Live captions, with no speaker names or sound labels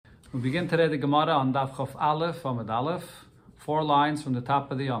We begin today the Gemara on Daf Chof Aleph, Amud Aleph, 4 lines from the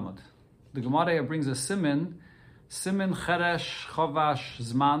top of the Amud. The Gemara here brings a simin cheresh chovash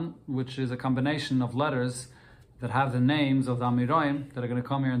zman, which is a combination of letters that have the names of the Amiroim that are going to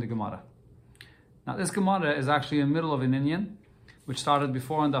come here in the Gemara. Now this Gemara is actually in the middle of an inyan, which started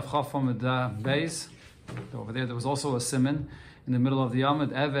before on Daf Chof Amud Beis. Over there was also a simin in the middle of the Amud,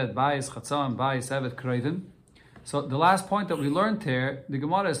 Eved, Bayis, Chatzam, Bayis, Eved, Kreivim. So the last point that we learned here, the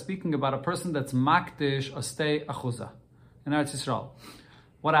Gemara is speaking about a person that's makdish astei achuza in Eretz Yisrael.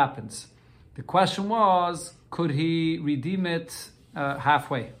 What happens? The question was, could he redeem it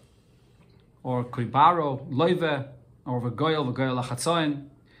halfway? Or could he borrow loive, or v'goyel lachatzoin?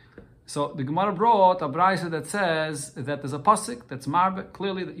 So the Gemara brought a brayso that says that there's a pasuk that's marbe,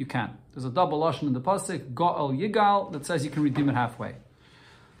 clearly that you can. There's a double lashon in the pasuk, go'el yigal, that says you can redeem it halfway.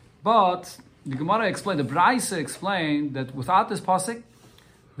 But the Gemara explained, the Braisa explained that without this pasuk,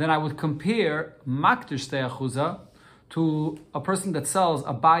 then I would compare makdish te'achuza to a person that sells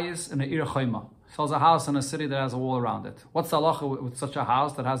a bayis in a ir chayma, sells a house in a city that has a wall around it. What's the halacha with such a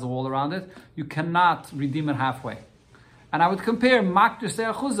house that has a wall around it? You cannot redeem it halfway. And I would compare makdish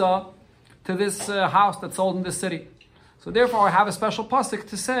te'achuza to this house that's sold in this city. So therefore, I have a special pasuk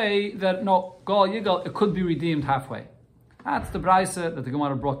to say that no, gol yigal, it could be redeemed halfway. That's the Braisa that the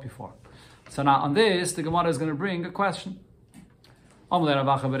Gemara brought before. So now on this, the Gemara is going to bring a question.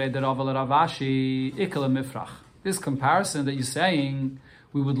 This comparison that you're saying,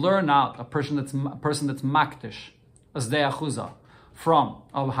 we would learn out a person that's makdish, asdei achuza, from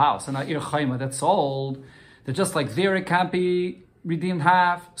a house and a ir chayma that's sold, that just like there it can't be redeemed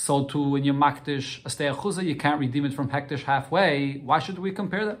half, so too when you're makdish asdei achuza, you can't redeem it from hektish halfway. Why should we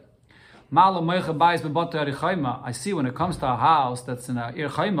compare that? I see when it comes to a house that's in a ir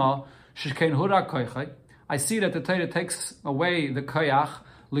chayma, I see that the Torah takes away the koyach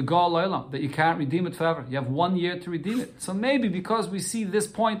that you can't redeem it forever. You have 1 year to redeem it. So maybe because we see this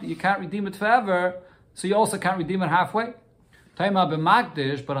point that you can't redeem it forever, so you also can't redeem it halfway. But on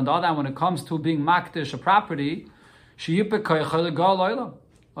the other hand, when it comes to being makdish a property,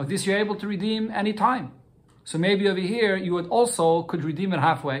 of this you're able to redeem any time. So maybe over here you could redeem it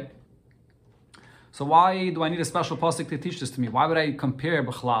halfway. So why do I need a special pasuk to teach this to me? Why would I compare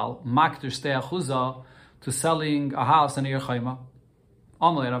b'chlal makdish stei achuza to selling a house in Ir Chayma?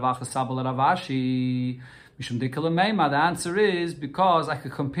 The answer is because I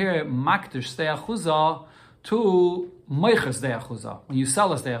could compare makdish stei achuza to moiches stei achuza. When you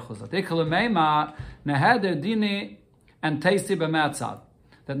sell a stei achuza, dekele meima neheder dini and teisi b'me'atzad.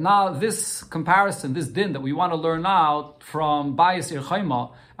 That now this comparison, this din that we want to learn out from Bayis Ir Chayma,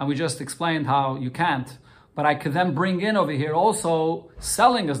 and we just explained how you can't, but I could then bring in over here also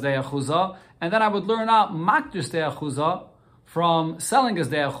selling as Dei Achuza, and then I would learn out Makdish Dei Achuza from selling as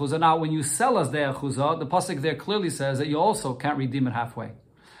Dei Achuza. Now when you sell as Dei Achuza, the pasuk there clearly says that you also can't redeem it halfway.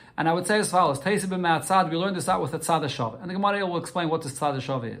 And I would say as follows, Teisi b'me'atzad, we learned this out with a tzad hashav. And the Gemara will explain what this tzad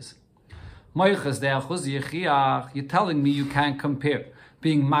hashav is. Moiches Dei Achuz Yechiach, you're telling me you can't compare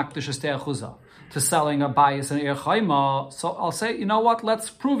being makdish stei achuza to selling a bayis and ir chayma. So I'll say, you know what?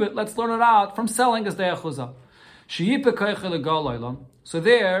 Let's prove it. Let's learn it out from selling as stei achuza. So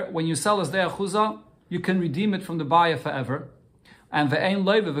there, when you sell as stei achuza, you can redeem it from the buyer forever. And ve'ein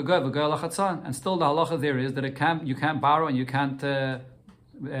loive v'goy lachatzan. And still the halacha there is that you can't borrow and you can't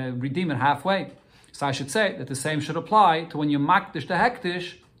redeem it halfway. So I should say that the same should apply to when you makdish to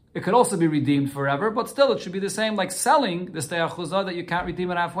hektish. It could also be redeemed forever, but still it should be the same like selling the stei achuza that you can't redeem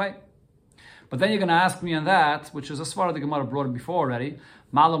it halfway. But then you're going to ask me on that, which is a svara the Gemara brought before already.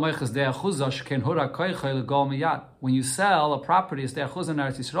 When you sell a property, stei achuza in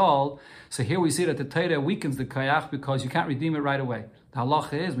Eretz Yisrael, so here we see that the Torah weakens the koyach because you can't redeem it right away. The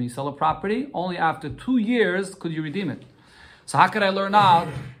halacha is when you sell a property, only after 2 years could you redeem it. So how could I learn out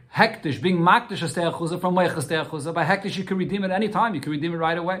hektish, being makdish stei achuza from moiches stei achuza? By hektish you can redeem it any time. You can redeem it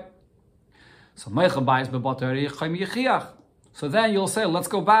right away. So moicha bayis bebater chayim yechiach. So then you'll say, let's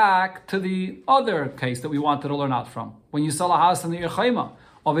go back to the other case that we wanted to learn out from. When you sell a house in the ir chayma,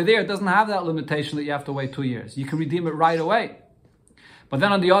 over there it doesn't have that limitation that you have to wait 2 years. You can redeem it right away. But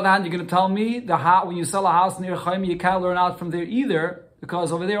then on the other hand, you're going to tell me when you sell a house in the ir chayma, you can't learn out from there either,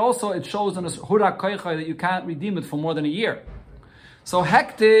 because over there also it shows in a hurak koychay that you can't redeem it for more than a year. So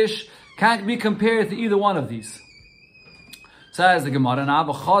hektish can't be compared to either one of these. Says the Gemara, now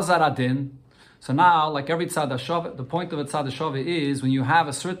v'chazar adin. So now, like every tzad hashav, the point of a tzad hashav is when you have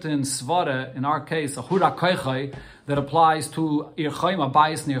a certain svara, in our case, a hurak koychay, that applies to ir chayma,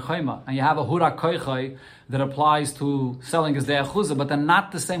 bayis and ir chayma, and you have a hurak koychay that applies to selling as dei achuza, but they're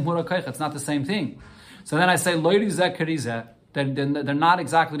not the same hurak koychay, it's not the same thing. So then I say, loyri zeh keri zeh. They're not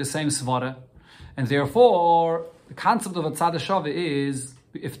exactly the same svara. And therefore, the concept of a tzad shava is,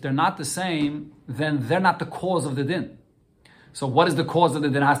 if they're not the same, then they're not the cause of the din. So what is the cause of the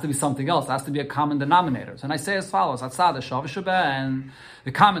din? It has to be something else. It has to be a common denominator. So, and I say as follows, and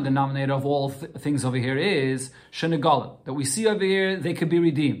the common denominator of all things over here is shenegala, that we see over here, they could be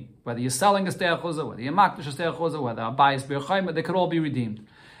redeemed. Whether you're selling a stei achuzah, whether you're makdish a stei achuzah, whether a bayis bir chayma, they could all be redeemed.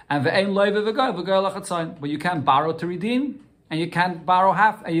 And ve'ein loive v'goy lachatzayin, but you can't borrow to redeem, and you can't borrow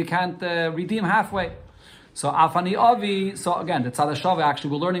half, and you can't redeem halfway. So afani avi. So again, the tzad shava, actually,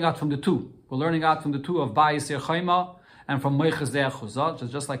 we're learning out from the two. We're learning out from the two of bayis bir chayma and from moiches de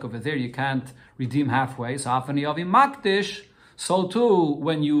achuzah. Just like over there, you can't redeem halfway. So afani avi makdish. So too,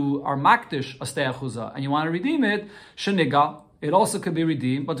 when you are makdish a stei achuzah and you want to redeem it, sheniga, it also could be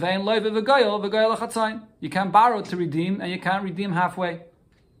redeemed. But ve'en loive v'goyel lachatzayin, you can't borrow to redeem, and you can't redeem halfway.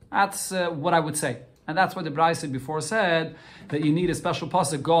 That's what I would say. And that's what the Braisa before said, that you need a special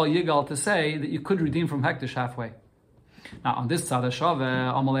pasuk, Gol Yigal, to say that you could redeem from hektish halfway. Now, on this tzad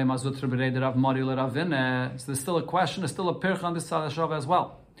hashava, Amalei Mazut Rebbeinu Rav Mari L'Ravine, so there's still a question, there's still a pircha on this tzad hashava as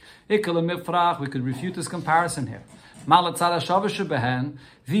well. Ikele Mifrach, we could refute this comparison here. Malat tzad hashava shebehen,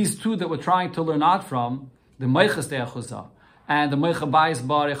 these two that we're trying to learn out from, the Meiches de Achuzah and the Meicha Bayis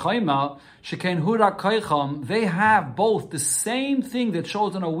Bar Echayma, Shekain Hura Kaicham, they have both the same thing that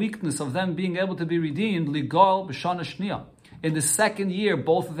shows on a weakness of them being able to be redeemed, Ligal B'Shana Shnia. In the second year,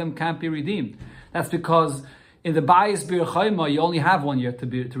 both of them can't be redeemed. That's because in the Bayis Bir Chayma, you only have 1 year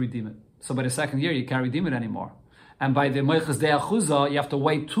to redeem it. So by the second year, you can't redeem it anymore. And by the Meichas De Achuzah, you have to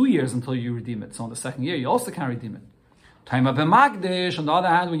wait 2 years until you redeem it. So in the second year, you also can't redeem it. Time of a Magdish, on the other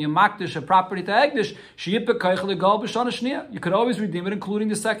hand, when you Magdish a property to Egdish, you could always redeem it, including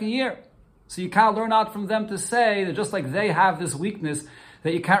the second year. So you can't learn out from them to say that just like they have this weakness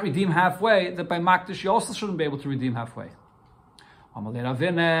that you can't redeem halfway, that by Magdish you also shouldn't be able to redeem halfway. So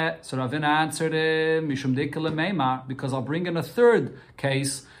Ravina answered him, because I'll bring in a third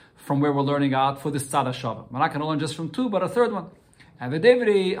case from where we're learning out for this tzad hashava. We're not going to learn just from two, but a third one.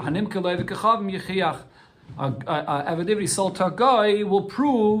 Evidivri Sol Targai will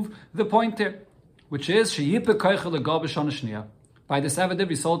prove the point here, which is by this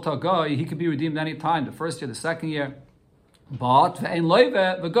Evidivri Sol Targai, he could be redeemed any time, the first year, the second year. But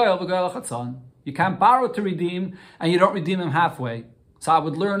you can't borrow to redeem, and you don't redeem him halfway. So I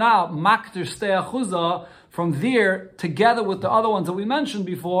would learn out Makter Stei Achuzah from there, together with the other ones that we mentioned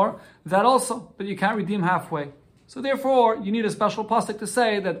before, that also, but you can't redeem halfway. So therefore, you need a special pasuk to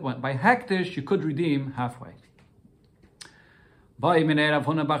say that by hektish you could redeem halfway. Rav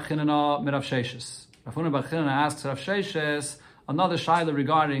Huna bar Chinana asks Rav Sheshes another shaila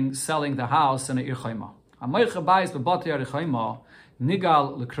regarding selling the house in a ir chayma.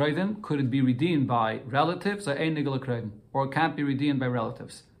 Nigal lekroivim, could it be redeemed by relatives or ein nigal lekroivim, or it can't be redeemed by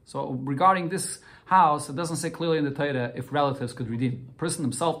relatives? So regarding this house, it doesn't say clearly in the Torah if relatives could redeem. The person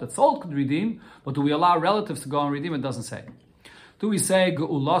himself that sold could redeem, but do we allow relatives to go and redeem? It doesn't say. Do we say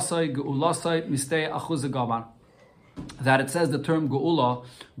ge'ulasai mistei achuz gaban? That it says the term ge'ula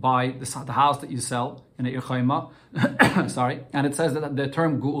by the house that you sell in a ir chayma, sorry, and it says that the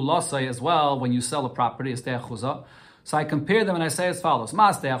term ge'ulasai as well when you sell a property is achuza. So I compare them and I say as follows: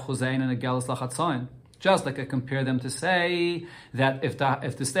 Ma achuzain and a gelas lachatzain. Just like I compare them to say that if the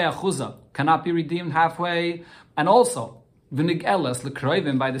stei achuzah cannot be redeemed halfway, and also v'nig elas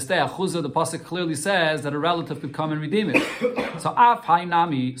lekroivim by the stei achuzah, the pasuk clearly says that a relative could come and redeem it. So af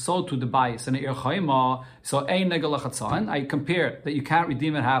hainami, so to the bayis and the ir chayma, so ein nigel lachatzain. I compare that you can't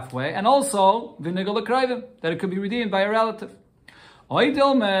redeem it halfway, and also v'nigel lekroivim, that it could be redeemed by a relative.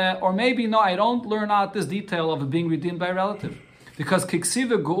 Or maybe no, I don't learn out this detail of it being redeemed by a relative, because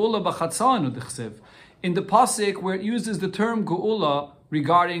kiksiva geula b'chatzanu dichsiv. In the pasuk where it uses the term geula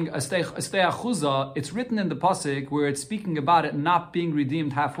regarding a stei achuzah, it's written in the pasuk where it's speaking about it not being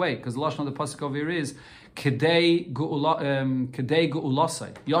redeemed halfway, because the lashon of the pasuk over here is kedei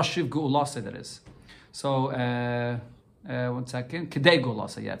geulasai, yashiv geulasai, that is. So 1 second, kedei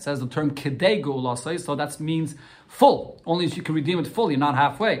geulasai. Yeah, it says the term kedei geulasai, so that means full. Only if you can redeem it fully, not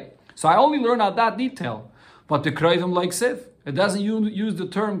halfway. So I only learn out that detail, but the kroivim like siv, it doesn't use the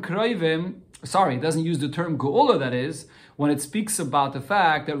term kroivim. Sorry, it doesn't use the term geula, that is, when it speaks about the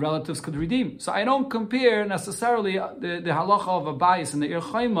fact that relatives could redeem. So I don't compare necessarily the halacha of a bayis and the ir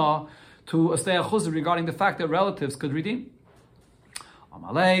chayma to a stei achuzah regarding the fact that relatives could redeem.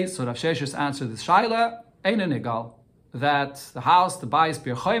 Amalei, so Rav Sheshes answered this shaila, eina nigal, that the house, the bayis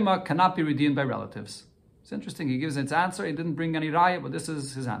bir chayma, cannot be redeemed by relatives. It's interesting, he gives its answer, he didn't bring any raya, but this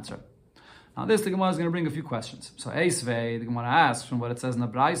is his answer. Now this, the Gemara is going to bring a few questions. So Eisvei, the Gemara asks from what it says in the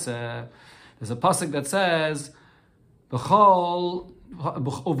Braisa, there's a pasuk that says, B'chol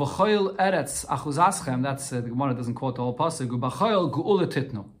u'v'choil eretz achuzaschem. That's the Gemara doesn't quote the whole pasuk. U'b'choil geula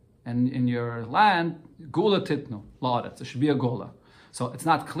titnu, and in your land geula titnu la'aretz. There should be a geula. So it's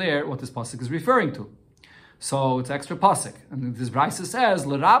not clear what this pasuk is referring to. So it's extra pasuk, and this brisa says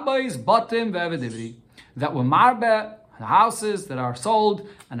l'rabbis batim ve'evedivri, that were marbe, the houses that are sold,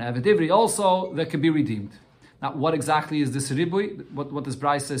 and evedivri also that can be redeemed. Now, what exactly is this ribui? What this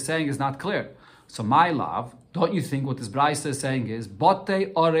brisa is saying is not clear. So my love, don't you think what this brisa is saying is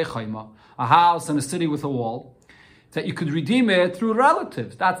bate orechayma, a house and a city with a wall, that you could redeem it through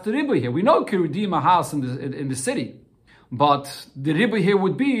relatives? That's the ribui here. We know you can redeem a house in the city, but the ribui here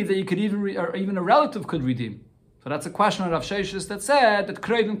would be that you could even a relative could redeem. So that's a question of Rav Sheshis that said that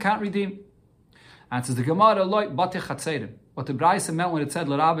Kreidim can't redeem. And says the Gemara, loy bate chatzerim. What the brisa meant when it said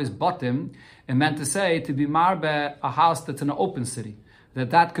l'rabbis batim, it meant to say to be marbe a house that's in an open city,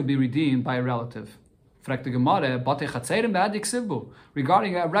 that could be redeemed by a relative. Regarding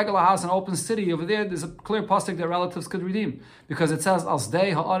a regular house in an open city, over there's a clear pasuk that relatives could redeem, because it says as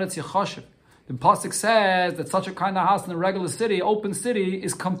dei haaretz yachashiv. The pasuk says that such a kind of house in a regular city, open city,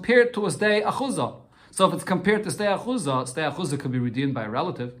 is compared to a stay achuzah. So if it's compared to stay achuzah could be redeemed by a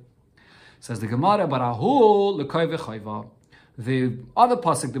relative. Says the Gemara, but ahu l'koy v'chayva. The other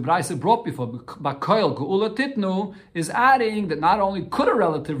pasuk the Brisa brought before, Bakoil Geula Titnu, is adding that not only could a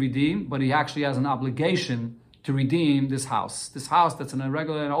relative redeem, but he actually has an obligation to redeem this house. This house that's in a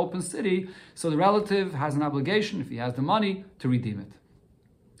regular and open city, so the relative has an obligation, if he has the money, to redeem it.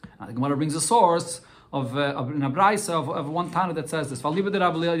 Now the Gemara brings a source of in a Brisa of one Tana that says this. Rabbi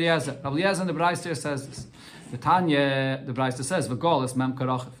Eliezer in the Brisa says this. The Tanya, the Brisa says, V'gol es mem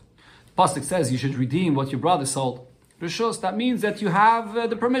karachiv. The pasuk says you should redeem what your brother sold. Rishos, that means that you have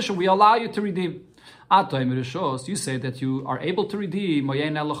the permission. We allow you to redeem. Rishos, you say that you are able to redeem. Maybe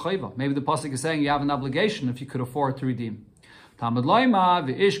the pasuk is saying you have an obligation if you could afford to redeem. There's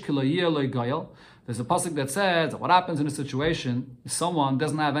a pasuk that says what happens in a situation if someone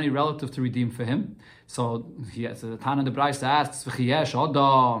doesn't have any relative to redeem for him. So the Tana the Brisa asks,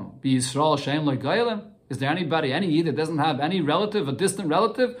 is there anybody, any Yid that doesn't have any relative, a distant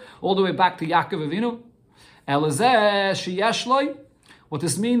relative, all the way back to Yaakov Avinu? What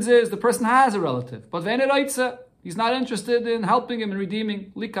this means is the person has a relative, but he's not interested in helping him and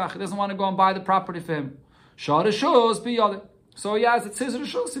redeeming. Likach, he doesn't want to go and buy the property for him. So yes, it's his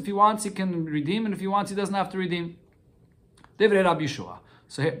rishus. If he wants, he can redeem, and if he wants, he doesn't have to redeem. Divrei Rabbi Yeshua.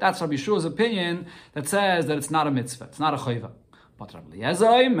 So here, that's Rabbi Yeshua's opinion that says that it's not a mitzvah, it's not a chayva. But Rabbi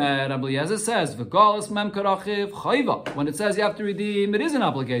Eliezer says, when it says you have to redeem, it is an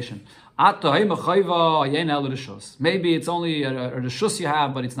obligation. Maybe it's only a reshus you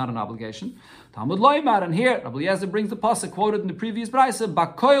have, but it's not an obligation. Talmud Loimar, and here Rabbi Eliezer brings the pasuk quoted in the previous brisa,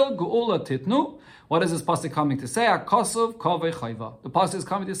 Bakoil Geula Titnu. What is this pasuk coming to say? Akosov Kovei Chayva. The pasuk is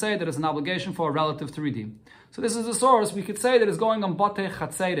coming to say that it's an obligation for a relative to redeem. So this is the source. We could say that it's going on Batei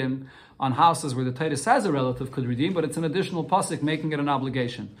Chatzerim, on houses where the Torah says a relative could redeem, but it's an additional pasuk making it an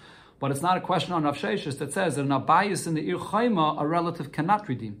obligation. But it's not a question on Rav Sheshis that says that an abayis in the Ir Chayma, a relative cannot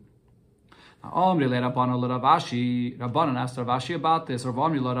redeem. Rabbanan asked Rav Ashi about this, or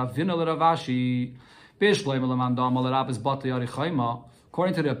Vamri Ravina Rav Ashi,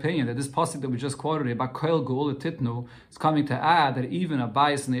 according to the opinion that this pasuk that we just quoted about Koil Geula Titnu is coming to add that even a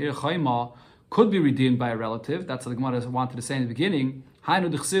bias in the Ir Chayma could be redeemed by a relative. That's what the Gemara wanted to say in the beginning. We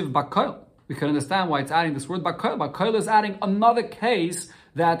can understand why it's adding this word Bakoil. Bakoil is adding another case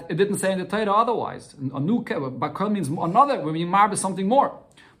that it didn't say in the Torah otherwise. A new case. Bakoil means another, when you marb something more.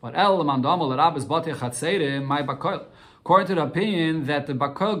 But my Bakoil. According to the opinion that the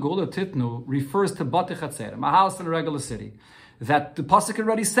Bakoil Geula Titnu refers to Batei Chatzerim, a house in a regular city, that the pasuk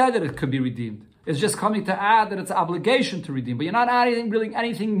already said that it could be redeemed. It's just coming to add that it's an obligation to redeem, but you're not adding really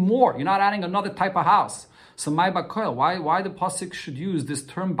anything more. You're not adding another type of house. So my Bakoil, why the pasuk should use this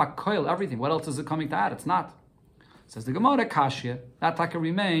term Bakoil, everything? What else is it coming to add? It's not. Says the Gemara Kashya, that taka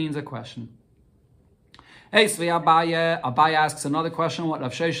remains a question. Hey, Svi Abaye asks another question, what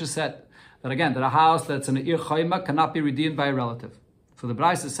Rav Shesha said, that again, that a house that's in an Ir Chayma cannot be redeemed by a relative. So the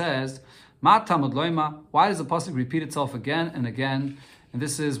Brisa says, Ma Tamud Loima, why does the pasuk repeat itself again and again? And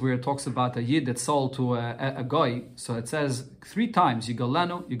this is where it talks about a Yid that sold to a Goy. So it says 3 times,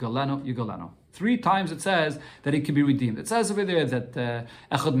 Yigalenu, Yigalenu, Yigalenu. 3 times it says that he can be redeemed. It says over there that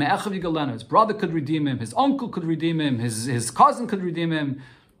Echad Me'echav Yigalenu, his brother could redeem him, his uncle could redeem him, his cousin could redeem him.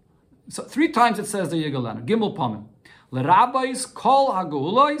 So 3 times it says the Yigalenu. Gimel Pamim. L'rabbis kol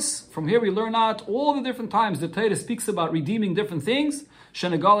hagulais. From here we learn out all the different times the Torah speaks about redeeming different things.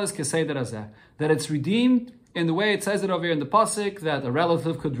 Shenegalis keseder azeh, that it's redeemed in the way it says it over here in the pasuk that a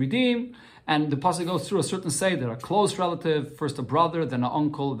relative could redeem, And the pasuk goes through a certain seder, a close relative, first a brother, then an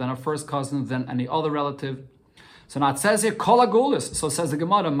uncle, then a first cousin, then any other relative. So now it says here, kol hagulis. So it says the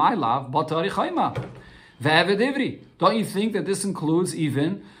Gemara, my love, batari chayma, ve'eved ivri. Don't you think that this includes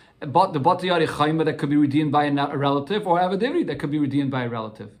even the batari chayma that could be redeemed by a relative, or eved ivri that could be redeemed by a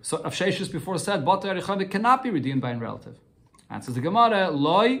relative? So Avsheshus before said, batari chayma cannot be redeemed by a relative. And says the Gemara,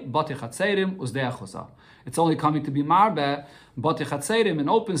 loy bati chatzeirim uzdei achuza. It's only coming to be marbe bati chatzeirim in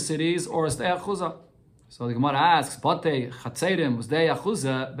open cities or uzdei achuza. So the Gemara asks, bati chatzeirim uzdei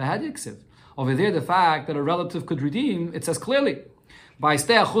achuza behad yiksiv. Over there, the fact that a relative could redeem, it says clearly. By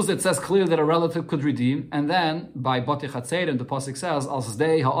Stei Achuz, it says clearly that a relative could redeem, and then by Bati Chatzeirim, the pasuk says, Al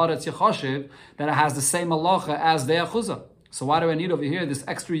Zdei Ha'aretz Yechoshev, that it has the same halacha as Dei Achuzah. So why do I need over here this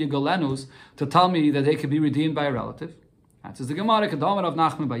extra Yigolenus to tell me that they could be redeemed by a relative? That says the Gemara, Kedamar Rav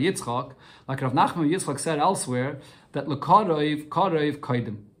Nachman by Yitzchak, like Rav Nachman by Yitzchak said elsewhere, that L'Karev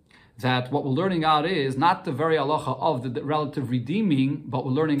Kaidim. That what we're learning out is not the very halacha of the relative redeeming, but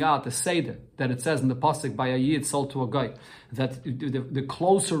we're learning out the seder that it says in the pasuk by a yid sold to a guy, that the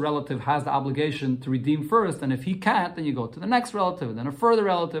closer relative has the obligation to redeem first, and if he can't, then you go to the next relative, and then a further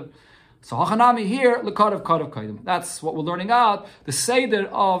relative. So hachanami here, l'karav kaidim. That's what we're learning out, the seder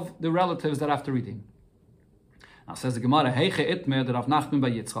of the relatives that have to redeem. Now says the Gemara, Heiche itmer the Rav Nachman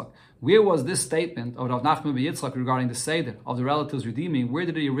by Yitzchak. Where was this statement of Rav Nachman by Yitzchak regarding the seder of the relatives redeeming? Where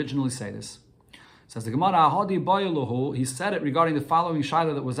did he originally say this? Says the Gemara, Hadi Bayaluhu, he said it regarding the following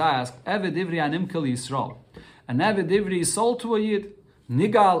shaila that was asked, Eved Ivri Animkel Yisrael. An Eved Ivri is sold to a Yid,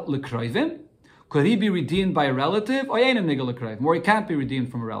 Nigal Lekroivim. Could he be redeemed by a relative? Or Yenim Nigal Lekroivim, or he can't be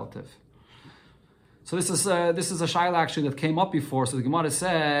redeemed from a relative. So this is a shaila actually that came up before. So the Gemara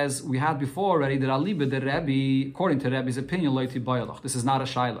says, we had before already that Aliba the Rebbe, according to Rebbe's opinion, Leiti Bayalach. This is not a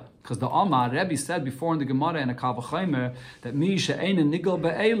shaila. Because the Amar, Rebbe said before in the Gemara and a Kavachaimer, that Mi she'ein nigal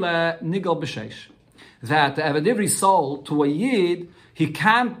be'ele, nigal b'sheish. That the Eved Ivri sold to a Yid, he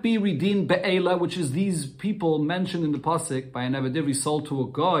can't be redeemed be'ela, which is these people mentioned in the pasuk by an Eved Ivri sold to a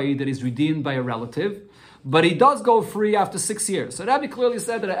guy that is redeemed by a relative, but he does go free after 6 years. So Rabbi clearly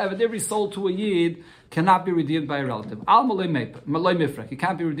said that an Eved Ivri sold to a Yid cannot be redeemed by a relative. Al malay mifrek, he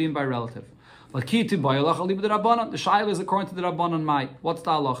can't be redeemed by a relative. But ki ti bayalach alib the Rabbanan. The shaila is according to the Rabbanan Mai. What's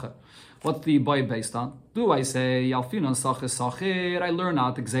the halacha? What's the boy based on? Do I say Yalfinon Sachir Sachir? I learn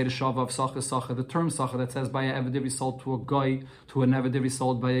out the Gzeir Shava of Sachir Sachir, the term Sachir that says by an Eved Ivri sold to a guy, to an Eved Ivri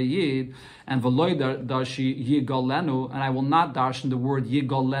sold by a Yid, and Veloy Darshi Yigalenu, and I will not dash in the word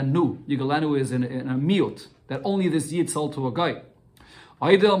Yigalenu. Yigalenu is in a miut, that only this Yid sold to a guy.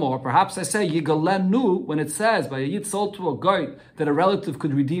 Or perhaps I say Yigalenu when it says by a Yid sold to a guy that a relative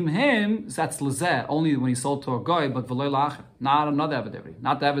could redeem him, that's Lezeh, only when he sold to a guy, but Veloy Lachir, not another Eved Ivri,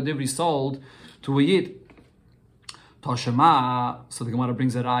 not the Eved Ivri sold to a Yid. Toshema, so the Gemara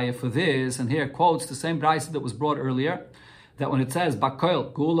brings a raya for this, and here quotes the same brayso that was brought earlier, that when it says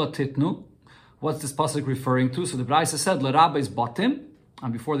Bakoil Gula Titnu, what's this pasuk referring to? So the brayso said L'Rabbis Batim,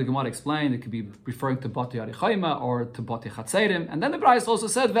 and before the Gemara explained, it could be referring to Bati Arichayma or to Bati Chatzeirim, and then the brayso also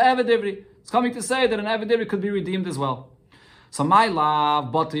said Ve'eved Ivri. It's coming to say that an Eved Ivri could be redeemed as well. So my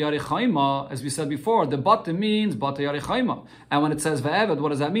love, Bati Yarichayma, as we said before, the Bati means Bati Yarichayma. And when it says Ve'eved, what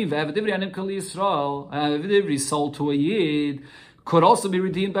does that mean? Ve'eved Ivri anim kol Yisrael. Eved Ivri sold to a Yid could also be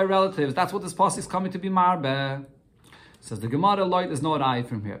redeemed by relatives. That's what this pasuk is coming to be marbe. Says the Gemara, Lloyd, there's no eye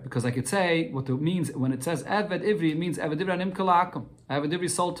from here. Because I could say what it means, when it says Eved Ivri, it means Eved Ivri anim kol akum. Eved Ivri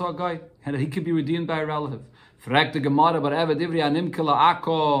sold to a guy, and that he could be redeemed by a relative. Frek the Gemara, but Eved Ivri anim kol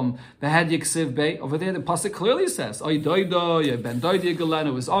akum. Behed yiksiv bei. Over there, the pasuk clearly says, Oy doido, ben doidi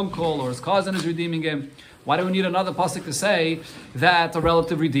galenu, his uncle or his cousin is redeeming him. Why do we need another pasuk to say that a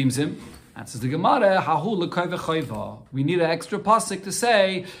relative redeems him? And says the Gemara, Hahu l'koy v'choyva. We need an extra pasuk to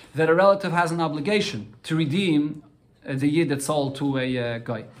say that a relative has an obligation to redeem the Yid that sold to a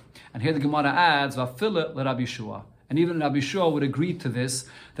guy. And here the Gemara adds, Vafila l'Rabbi Shua. And even Rabbi Shua would agree to this,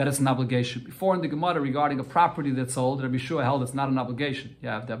 that it's an obligation. Before in the Gemara regarding a property that's sold, Rabbi Shua held it's not an obligation. You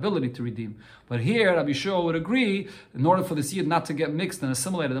have the ability to redeem. But here, Rabbi Shua would agree, in order for this Yid not to get mixed and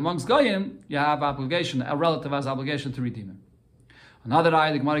assimilated amongst Goyim, you have obligation, a relative has obligation to redeem him. Another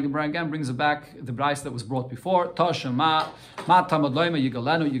ayah, the Gemara again brings it back, the brayso that was brought before. Tasha ma tamad loima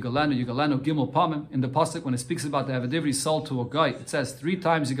yigalenu gimel pamim. In the pasuk, when it speaks about the Eved Ivri sold to a guy, it says 3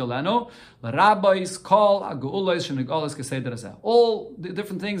 times yigalenu. L'rabbis kol hagu'ulos shenigalos keseder hazeh. All the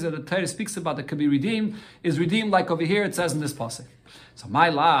different things that the Torah speaks about that could be redeemed is redeemed, like over here it says in this pasuk. So my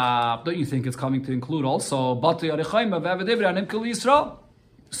lab, don't you think it's coming to include also Bati Yarichayim of Eved Ivri anim kol Yisrael?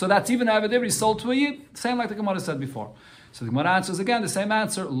 So that's even Eved Ivri sold to a Yid, same like the Gemara said before. So the Gemara answers again the same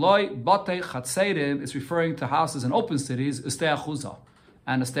answer. Loi batei chatzeirim is referring to houses in open cities, ustei achuzah,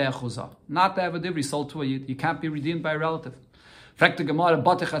 and a stay chuzah. Not to have a divri sold to a yid. You can't be redeemed by a relative. Fact the Gemara, there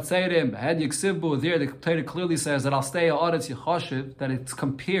the Torah clearly says that I'll stay aretz yichoshev, that it's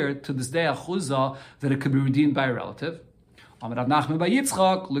compared to this day achuzah, that it could be redeemed by a relative. Here's what Rav Nachman bar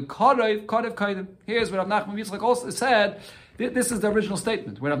Yitzchak also said. This is the original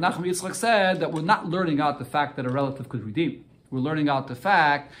statement, where Rav Nachman bar Yitzchak said that we're not learning out the fact that a relative could redeem. We're learning out the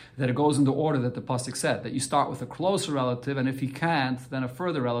fact that it goes in the order that the pasuk said, that you start with a closer relative, and if he can't, then a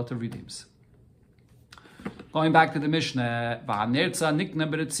further relative redeems. Going back to the Mishnah, so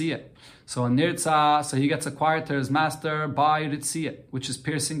a nirtza, so he gets acquired to his master by ritziyah, which is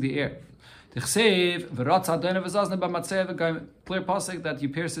piercing the ear. Clear pasuk that you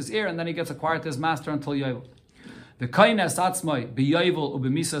pierce his ear and then he gets acquired to his master until yovel. The kaines atzmai beyovel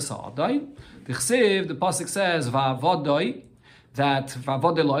ubemisa sa'adai. The pasuk says va'avodai, that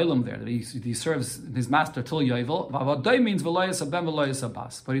va'avodai lo'ilam there, that he serves his master till yovel. Va'avodai means v'loyas aben v'loyas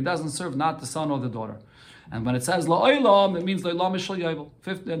abas, but he doesn't serve not the son or the daughter. And when it says lo'ilam, it means lo'ilam mishal yovel,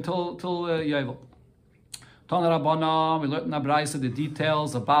 until yovel. Tana Rabbana, we learned in Abraisa the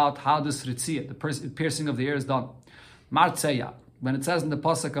details about how this ritziyah, the piercing of the ear, is done. Martzeya, when it says in the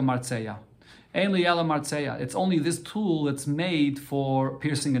pasuk of Martzeya, Ein liyela Martzeya, it's only this tool that's made for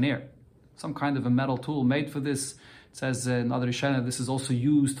piercing an ear. Some kind of a metal tool made for this. It says in other Rishana, this is also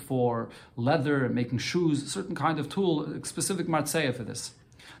used for leather, making shoes, a certain kind of tool, a specific Martzeya for this.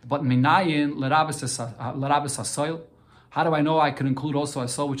 But minayin l'rabis hasoil, how do I know I can include also a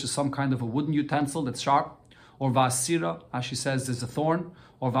soil, which is some kind of a wooden utensil that's sharp? Or va'asira, as she says, there's a thorn,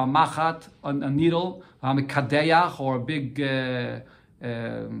 or va'machat, a needle, va'mikadeach, or a big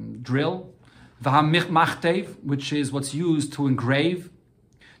drill, va'machtev, which is what's used to engrave.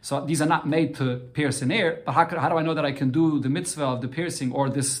 So these are not made to pierce an ear, but how do I know that I can do the mitzvah of the piercing, or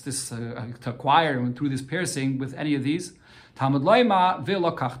this to acquire through this piercing with any of these? Talmud loima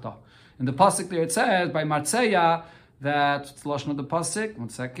ve'lokachta. In the pasuk there it says, by Martzeya, that it's the lashon of the pasuk. 1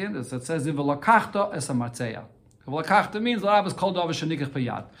 second. It says v'lakachta es a martzeya. V'lakachta means l'rabas kol davar shenikach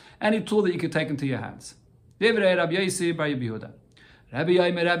b'yad. Any tool that you could take into your hands. Divrei Rabbi Yosi bar Yehuda.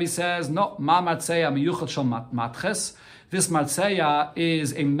 Rabbi says no. Ma martzeya miyuchad shel matches. This martzeya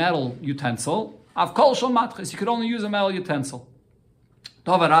is a metal utensil. Av kol shel matches. You could only use a metal utensil.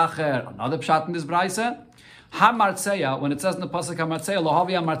 Davar acher. Another pshat in this brayse. Ha martzeya. When it says in the pasuk ha martzeya lo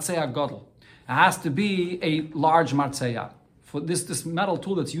havi ha martzeya gadol. It has to be a large martzeya. For this metal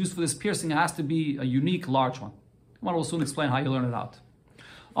tool that's used for this piercing, it has to be a unique, large one. I will soon explain how you learn it out.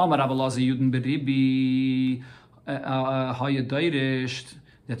 Amar Abalazi Yuden Beribi Hayadairisht,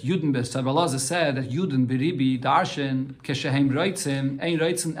 that Yuden Abalazi said that Yuden Beribi Darshan Keshehem Reitzim Ein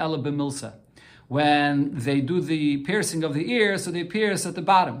Reitzim Ela Bemilsa. When they do the piercing of the ear, so they pierce at the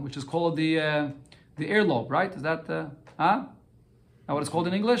bottom, which is called the earlobe, right? Is that what it's called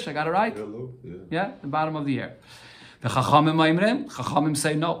in English? I got it right? Yeah, the bottom of the ear. The Chachamim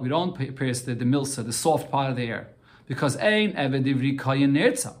say no, we don't pierce the milsa, the soft part of the ear. Because ein eved ivri kayin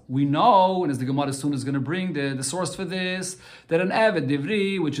nirtza. We know, and as the Gemara soon is going to bring the source for this, that an eved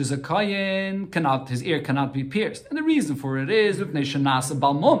ivri, which is a kayin, his ear cannot be pierced. And the reason for it is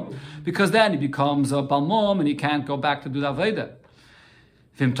because then he becomes a balmum and he can't go back to do the aveda.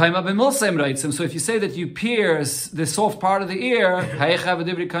 So if you say that you pierce the soft part of the ear,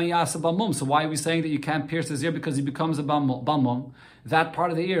 so why are we saying that you can't pierce his ear because he becomes a balmum? That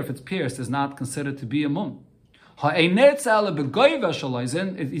part of the ear, if it's pierced, is not considered to be a mum. If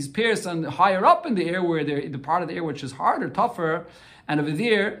he's pierced and higher up in the ear, where the part of the ear which is harder, tougher, and over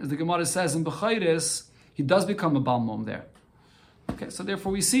there, as the Gemara says in Bechayris, he does become a balmum there. Okay, so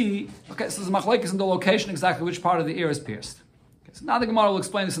therefore we see, so there's machlekes in the location exactly which part of the ear is pierced. So now the Gemara will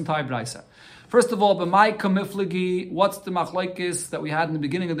explain this entire brayse. First of all, b'mai kamiflagi, what's the machlokes that we had in the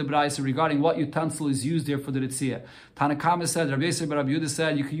beginning of the brayse regarding what utensil is used here for the ritziyah? Tanakama said, Rabbi Oster bar Rabbi Yehuda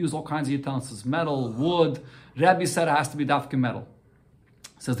said, you can use all kinds of utensils, metal, wood. Rabbi said it has to be dafke metal.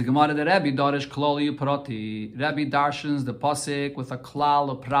 Says the Gemara, the Rabbi darish klali uprati. Rabbi darshans the pasik with a klal,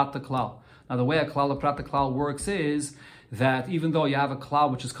 a prata klal. Now the way a klal, a prata klal works is that even though you have a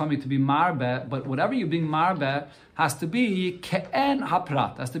cloud which is coming to be marbe, but whatever you're being marbe has to be ke'en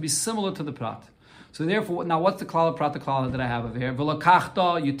haprat, has to be similar to the prat. So therefore, now what's the klal prat, the klal that I have over here?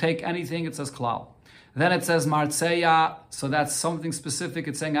 V'lakachta, you take anything, it says klal. Then it says martzeya, so that's something specific.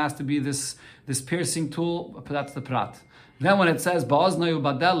 It's saying it has to be this piercing tool, that's the prat. Then when it says ba'oznayu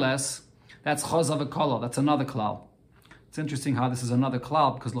badeles, that's chozav v'kola, that's another klal. It's interesting how this is another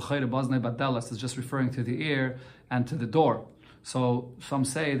klal, because l'chayre ba'oznayu badeles is just referring to the ear and to the door. So some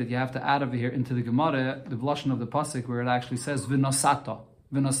say that you have to add over here into the Gemara the lashon of the pasuk where it actually says v'nosata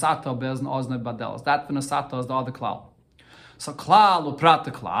be'ezn oznei badelos. That v'nosata is the other klal. So klal uprat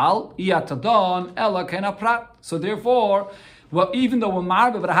the klal, iyatadon ela kena prat. So therefore, well, even though we're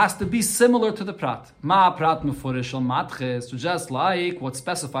marbe, but it has to be similar to the prat. Ma prat mefurish shel matches. So just like what's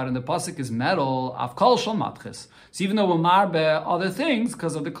specified in the pasuk is metal, avkol shel matches. So even though we're marbe other things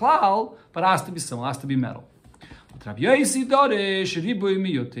because of the klal, but it has to be similar, it has to be metal. Rabbi Yosi darish ribuy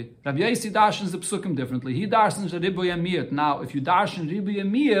miyuti. Rabbi Yosi darshans the psukim differently. He darshans the ribuy miyut. Now, if you darshan ribuy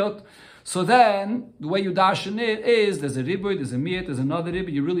miyut, so then the way you darshan it is there's a ribuy, there's a miyut, there's another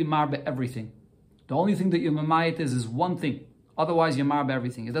ribuy. You really marbe everything. The only thing that you mamayit is one thing. Otherwise, you marbe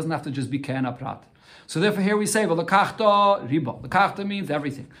everything. It doesn't have to just be kena prat. So therefore, here we say, well, lekachta riba. Lekachta means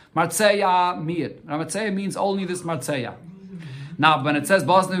everything. Martzeya miyut. Martzeya means only this martzeya. Now, when it says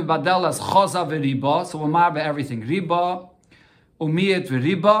Bosne Badelas Choza v'Riba, so we'll marbe everything. Riba, umiyet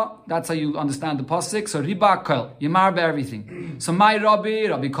v'riba, that's how you understand the pasuk. So riba kol, you marbe everything. So my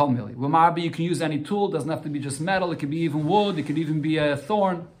Rabbi kol mili. Well, marbe, you can use any tool, it doesn't have to be just metal, it could be even wood, it could even be a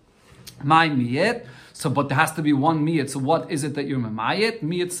thorn. My miyet, so but there has to be one miyet. So what is it that you're mamayet?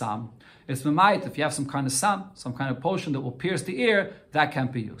 Miyet sam. It's mamayet, if you have some kind of sam, some kind of potion that will pierce the ear, that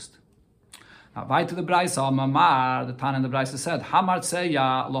can't be used. Now, right to the Braisa, Mamar, the Tan and the Braisa said, Ha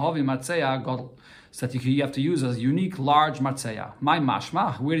martzeya, lohovi martzeya, godel. So that you have to use a unique, large martzeya. My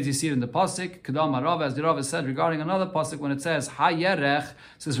mashma, where does he see it in the pasuk? Kedam Rav, as the Rav said regarding another pasuk, when it says Ha yerech,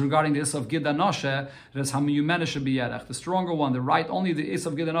 says regarding the is of gid anoshe, it is hamiyumene shebi yerech, the stronger one, the right. Only the is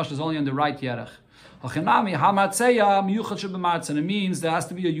of gid anoshe is only on the right yerech. Hachenami ha martzeya miyuchat shebemarzeh, and it means there has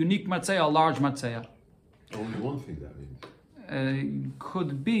to be a unique martzeya, a large martzeya. Only one thing that means.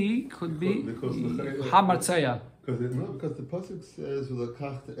 Could be because ha-martzeya. Because the pasuk says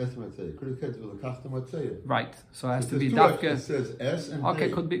v'lakachta es martzeya. Could have said v'lakachta martzeya. Right. So it has to be dafke. dafke. It says es and okay,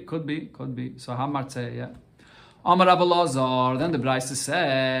 hey. could be. So ha-martzeya, yeah. Amar Rabbi Lazar. Then the Braisa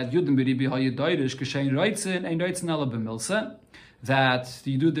said, Yudin b'ribi ha-yedoirish k'shein reitzin ein reitzin ela b'milse. That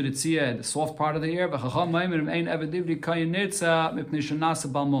you do the ritzia, the soft part of the ear, v'chacham ma'imrim ein eved ivri kayin nirtza mipnei shenasa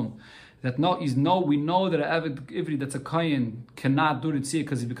balmum. That we know that an Eved Ivri that's a Kayin cannot do Ritziyah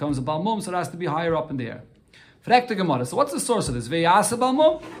because he becomes a Balmum, so it has to be higher up in the air. Frek the Gemara. So what's the source of this? Veyasa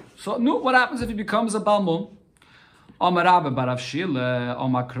Balmum? So what happens if he becomes a Balmum? Amar Rabba Barav Shile,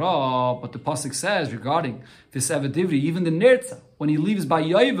 Omakra, but the Pasuk says regarding this Eved Ivri, even the Nirtza, when he leaves by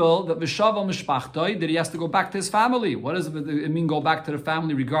Yovel, that Vishaval Mishpachtoi, that he has to go back to his family. What does it mean, go back to the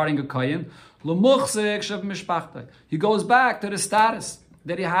family regarding a Kayin? L'muchzik Shav Mishpachtoi. He goes back to the status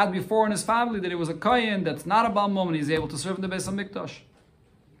that he had before in his family, that he was a kohen, that's not a balmum, and he's able to serve in the Beis HaMikdash.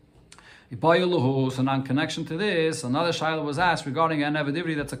 So now in connection to this, another shayla was asked regarding an Eved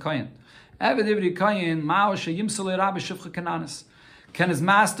Ivri that's a kohen. Eved Ivri kohen, ma'o sheyimsule rabbi shivcha kananis. Can his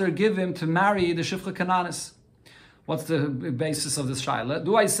master give him to marry the shivcha kananis? What's the basis of this shayla?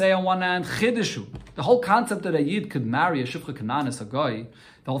 Do I say on one hand, chidushu? The whole concept that a yid could marry a shivcha kananis, a guy,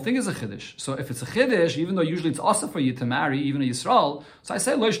 the whole thing is a chiddush. So if it's a chiddush, even though usually it's also for you to marry even a Yisrael, so I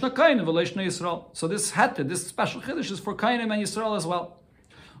say loishna kainim v'loishna Yisrael. So this special chiddush is for kainim and Yisrael as well.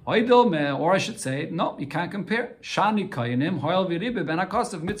 Or I should say, no, you can't compare. Shani kainim hoyal v'ribe ben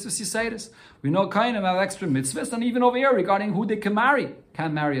akasav mitzvahs yisayris. We know kainim have extra mitzvahs, and even over here regarding who they can marry.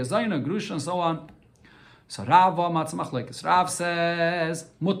 Can't marry a zayna, grusha, and so on. So Rav says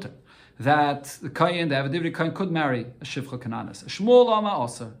mutter, that the Kayin, the Eved Ivri Kayin, could marry a Shivcha Kananis. Shmuel Ama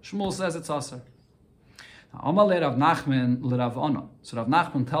Oster. Shmuel says it's Oster. Ama le Rav Nachman le Rav Ana. So Rav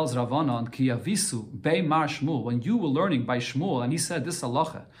Nachman tells Rav Ana, Ki Yavisu Bei Mar Shmuel, when you were learning by Shmuel, and he said this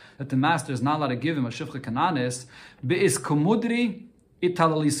halacha, that the master is not allowed to give him a Shivcha Kananis, Be'is Kumudri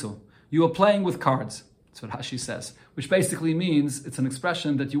Italalisu. You were playing with cards. That's what Rashi says. Which basically means, it's an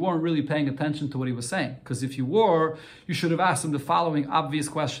expression that you weren't really paying attention to what he was saying. Because if you were, you should have asked him the following obvious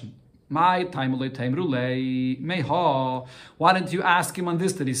question. Why didn't you ask him on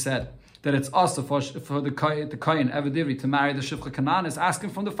this that he said that it's also for the Kayin Eved Ivri to marry the Shivcha Kananis? Ask him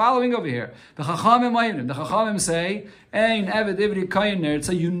from the following over here. The Chachamim say, Ein Eved Ivri Kayin Nerd.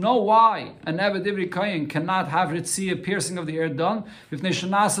 So you know why an Eved Ivri Kayin cannot have Ritziyah, piercing of the ear, done with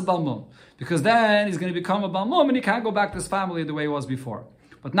Neshanasa Balmum. Because then he's going to become a Balmum and he can't go back to his family the way he was before.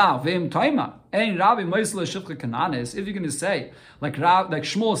 But now, Ve'im Taima, Ein Rabbi Moisle Shivcha Kananis, if you're going to say, like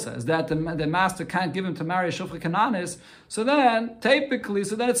Shmuel says, that the master can't give him to marry a Shivcha Kananis, so then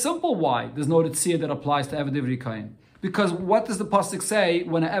it's simple why there's no Ritziyah that applies to Eved Ivri Kayin. Because what does the pasuk say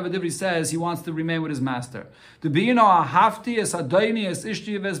when an Eved Ivri says he wants to remain with his master? The B'ino Hafti es Adoni es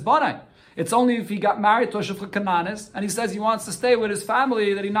Ishti ves Banai. It's only if he got married to a Shivcha Kananis, and he says he wants to stay with his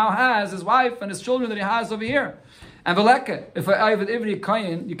family that he now has, his wife and his children that he has over here. And veleke, if I have every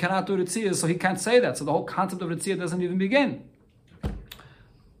kayin, you cannot do ritziyah, so he can't say that. So the whole concept of ritziyah doesn't even begin.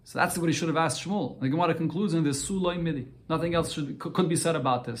 So that's what he should have asked Shmuel. The Gemara concludes in this Suloi Midi. Nothing else could be said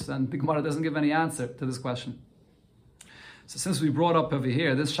about this. And the Gemara doesn't give any answer to this question. So since we brought up over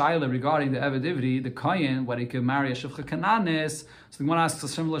here this shaila regarding the Eved Ivri, the Kohen, whether he could marry a Shivcha Kananis, so the Gemara asks a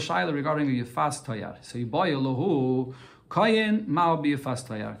similar shaila regarding the Yifas Toyar. So Yiboy Elohu, Kohen Mao be Yifas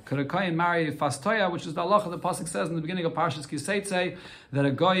Toyar. Could a Kohen marry a Yifas Toyar, which is the halacha the pasuk says in the beginning of Parshas Kiseitze, that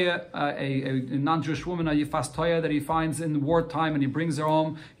a Goya, a non-Jewish woman, a Yifas Toyar that he finds in wartime and he brings her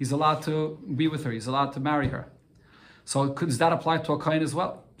home, he's allowed to be with her, he's allowed to marry her. So does that apply to a Kohen as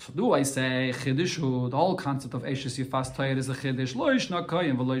well? So do I say Kidushin, the whole concept of Eishes Yifas Toyar is a Chidush, Lo Yishna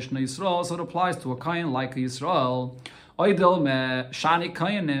Kohen v'lo Yishna Yisrael, so it applies to a Kohen like a Yisrael. Oidel me Shani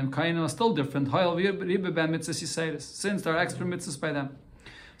Kohenim are still different, Hoyel v'ribe ben mitzvahs Yisraelis, since there are extra mitzvahs by them.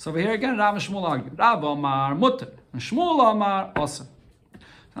 So over here again, Rav and Shmuel argue. Rav Omar Mutter, and Shmuel Omar Oster.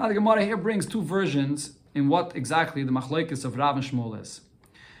 Now the Gemara here brings two versions in what exactly the machlokes of Rav and Shmuel is.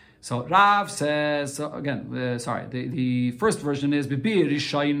 So Rav says, the first version is Bibi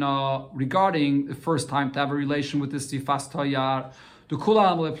Rishayna, regarding the first time to have a relation with this Yifas Toyar, the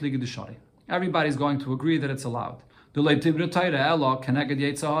Kulam lepligi d'shari. Everybody's going to agree that it's allowed. The Leitibra Torah Elo Keneged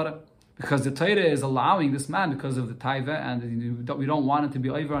Yetzahara, because the Torah is allowing this man because of the Taiva, and we don't want it to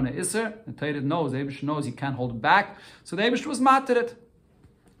be over on the Isser. The Torah knows, the Eibush knows he can't hold it back, so the Eibush was mated it.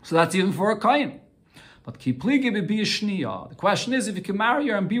 So that's even for a Kohen. But the question is if you can marry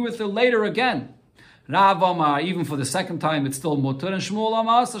her and be with her later again. Rav Amar, even for the second time, it's still mutter, and Shmuel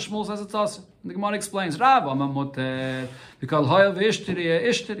Amar, so Shmuel says it's also. The Gemara explains, Rav Amar mutter, because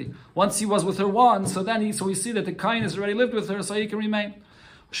ishtiri. Once he was with her once, so we see that the Kain has already lived with her, so he can remain.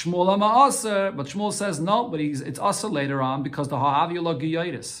 Shmuel Amar Aser, but Shmuel says no, but it's Aser later on because the Ha'aviyah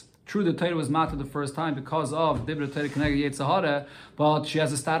Giyatis. True, the Torah was matter the first time because of Dibra Torah Keneged Yetzahara, but she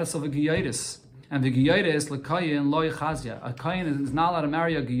has the status of a Giyatis. And the Giyatis, l'kayin lo yichazya. A kayin is not allowed to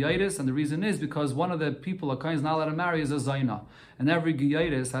marry a Giyatis, and the reason is because one of the people a kayin is not allowed to marry is a Zaina. And every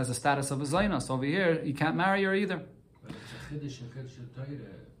Giyatis has a status of a Zaina. So over here, you can't marry her either. But it's a Chiddush and Chiddush Torah.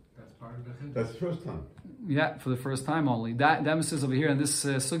 That's part of the Chiddush. That's the first time. Yeah, for the first time only. That emphasis over here in this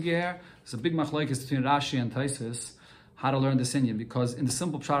sugya here, it's a big machlokes between Rashi and Taisus, how to learn this Inyan, because in the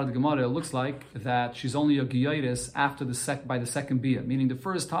simple pshat of the Gemara, it looks like that she's only a Giyatis after by the second Bia, meaning the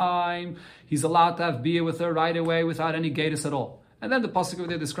first time he's allowed to have Bia with her right away without any Gatus at all. And then the pasuk over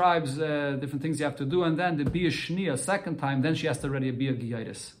there describes different things you have to do, and then the Bia Shnia, second time, then she has to already be a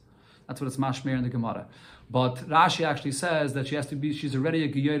Giyatis. That's what it's mashmir in the Gemara. But Rashi actually says that she's already a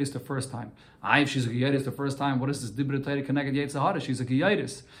Giyatis the first time. If she's a Giyatis the first time, what is this Dibra Torah Keneged Yetzahara? She's a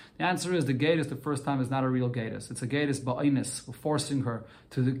Giyatis. The answer is the Gatus the first time is not a real Gatus. It's a Gatus ba'inus. We're forcing her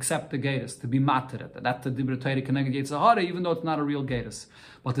to accept the Gatus, to be matter. That's the Dibra Torah Keneged Yetzahara, even though it's not a real Gatus.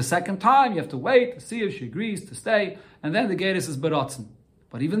 But the second time, you have to wait to see if she agrees to stay, and then the Gatus is beratzen.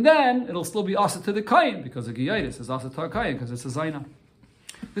 But even then, it'll still be asa to the Kayin, because the Giyatis is asa to a Kayin, because it's a Zaina.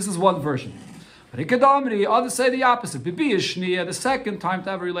 This is one version. But others say the opposite. Bibi is Shniya, the second time to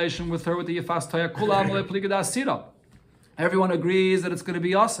have a relation with her with the Yifas Toyar Kulam lepligadas Sira. Everyone agrees that it's going to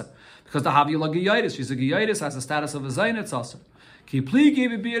be Asa. Because the Haviyah Giyatis, she's a Giyatis, has the status of a Zayin, it's Asa.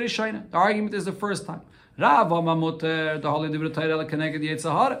 The argument is the first time. Rav Amamuter, the Holy Dibra Torah Keneged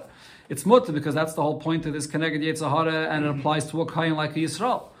Yetzahara. It's mutter because that's the whole point of this Keneged Yetzahara, and it applies to a Kayin like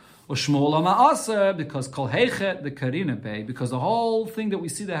Yisrael. Ushmuel Ama'aser, because Kol Heichet the Karina Bey, because the whole thing that we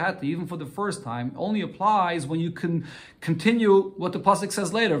see the Hati, even for the first time, only applies when you can continue what the pasuk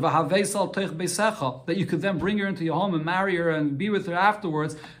says later, V'haveisal Teich Beisecha, that you could then bring her into your home and marry her and be with her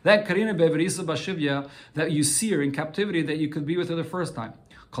afterwards. That Karina Bey V'risa Bashivya, that you see her in captivity, that you could be with her the first time.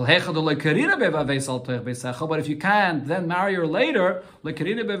 But if you can't, then marry her later. So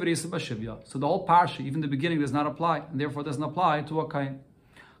the whole parsha, even the beginning, does not apply, and therefore doesn't apply to a kain.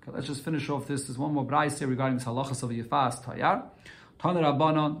 Okay, let's just finish off this. There's one more brayse regarding this halachas of Yifas Tayar.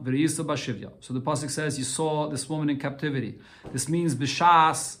 So the pasuk says you saw this woman in captivity. This means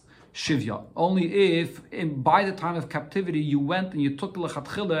b'shas shivya. Only if by the time of captivity you went and you took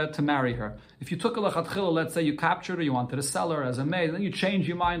lechatchila to marry her. If you took a lechatchila, let's say you captured her, you wanted to sell her as a maid, then you change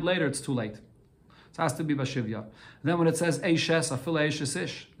your mind later, it's too late. It has to be bashivya. Then when it says eishes, afila eishes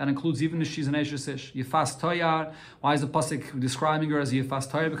ish, that includes even if she's an eishes ish. Yifas toyar. Why is the pasuk describing her as yifas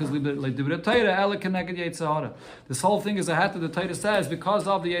toyar? Because l'dibra Torah ela keneged yetzahara. This whole thing is a hat that the Torah says because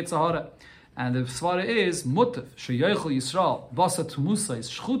of the yetzahara. And the svara is mutav sheyochel Yisrael basat musais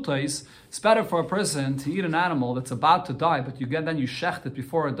shchutais. It's better for a person to eat an animal that's about to die, but you shecht it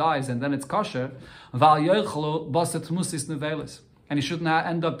before it dies, and then it's kosher. Val yochelu basat musais nevelis, and you shouldn't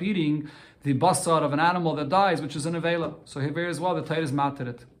end up eating the basar of an animal that dies, which is an avela. So here as well, the Torah is matter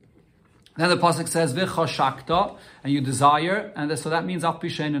it. Then the pasuk says v'chashakta, and you desire, and so that means af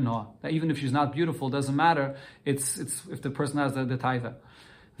pishein noah. That even if she's not beautiful, doesn't matter. It's if the person has the taiva.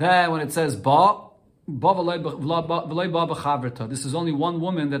 Then when it says ba v'loy ba b'chaverta, this is only one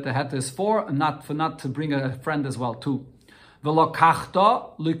woman that the het is for, and not to bring a friend as well too.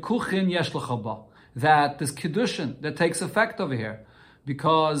 V'lokachta likuchin yesh lecha ba. That this Kidushin that takes effect over here,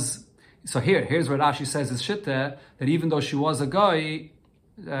 because here's where Rashi says his shittah that even though she was a guy.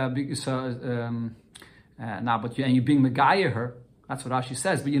 But you're being megayah her. That's what Rashi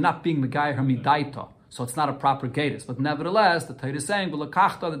says. But you're not being megayah her midaita, so it's not a proper gatus. But nevertheless, the Torah is saying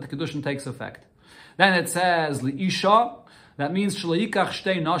v'lekachta that the kedushin takes effect. Then it says liisha. That means shleikach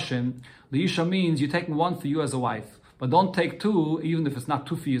shtei nashim. Liisha means you're taking one for you as a wife, but don't take two, even if it's not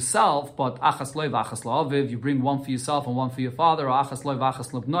two for yourself. But achas loy v'achas la'aviv, you bring one for yourself and one for your father, or achas loy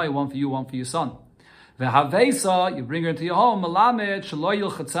v'achas l'bnoi, one for you, one for your son. Ve'havesa, you bring her into your home. Melamed shelo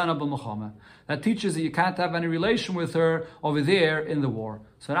yilchatzana b'machama. That teaches that you can't have any relation with her over there in the war.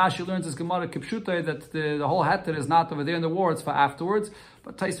 So Rashi learns this Gemara Kipshutai that the whole heter is not over there in the war; it's for afterwards.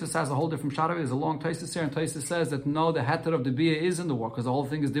 But Taisvis has a whole different shot of it. There's a long Taisvis here, and Taisvis says that no, the heter of the bia is in the war because the whole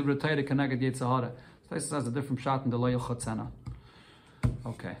thing is divrei Torah connected Yetzirah. Taisvis has a different shot in the lo yilchatzana.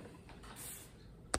 Okay.